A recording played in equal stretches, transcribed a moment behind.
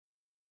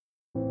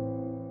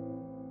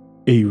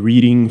A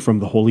reading from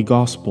the Holy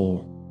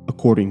Gospel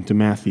according to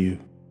Matthew.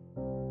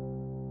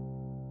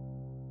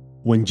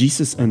 When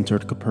Jesus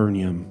entered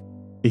Capernaum,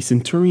 a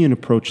centurion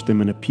approached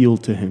him and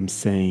appealed to him,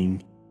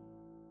 saying,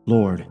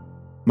 "Lord,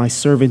 my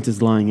servant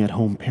is lying at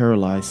home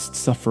paralyzed,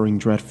 suffering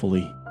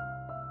dreadfully."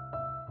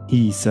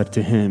 He said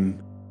to him,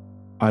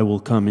 "I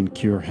will come and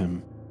cure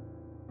him."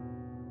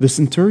 The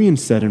centurion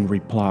said in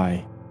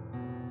reply,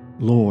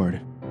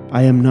 "Lord,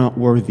 I am not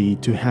worthy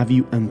to have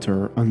you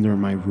enter under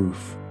my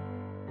roof.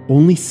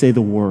 Only say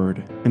the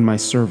word, and my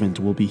servant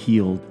will be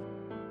healed.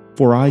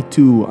 For I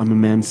too am a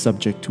man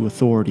subject to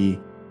authority,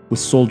 with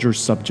soldiers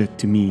subject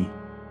to me.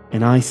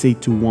 And I say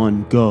to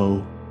one,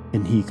 'Go,'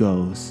 and he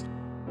goes.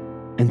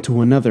 And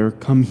to another,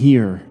 'Come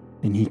here,'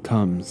 and he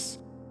comes.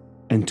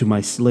 And to my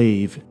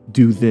slave,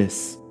 'Do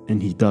this,'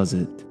 and he does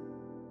it."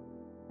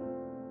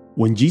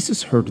 When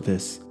Jesus heard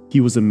this, he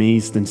was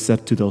amazed and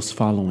said to those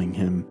following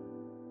him,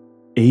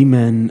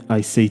 "Amen,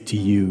 I say to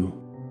you,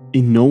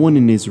 in no one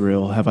in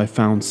Israel have I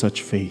found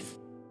such faith.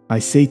 I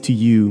say to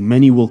you,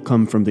 many will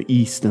come from the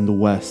east and the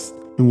west,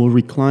 and will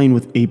recline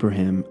with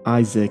Abraham,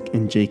 Isaac,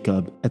 and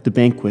Jacob at the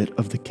banquet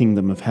of the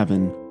kingdom of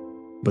heaven.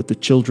 But the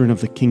children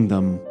of the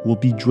kingdom will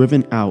be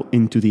driven out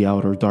into the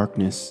outer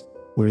darkness,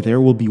 where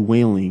there will be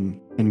wailing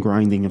and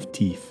grinding of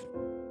teeth."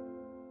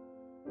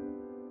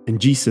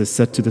 And Jesus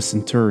said to the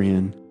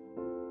centurion,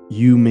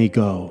 "You may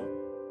go.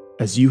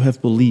 As you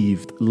have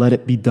believed, let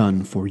it be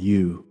done for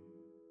you."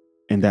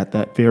 And at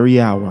that very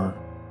hour,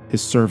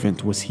 his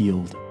servant was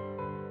healed.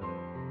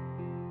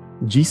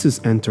 Jesus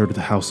entered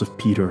the house of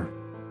Peter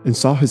and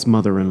saw his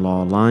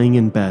mother-in-law lying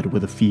in bed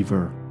with a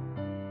fever.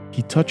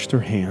 He touched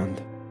her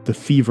hand, the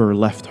fever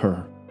left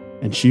her,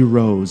 and she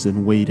rose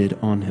and waited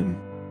on him.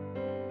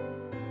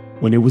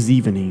 When it was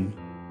evening,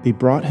 they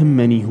brought him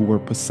many who were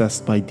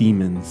possessed by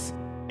demons,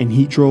 and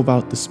he drove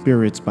out the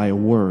spirits by a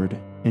word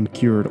and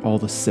cured all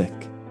the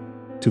sick,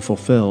 to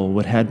fulfill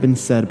what had been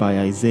said by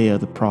Isaiah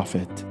the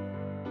prophet.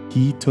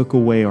 He took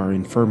away our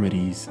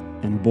infirmities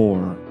and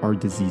bore our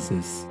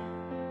diseases.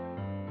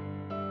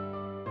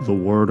 The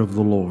word of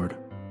the Lord.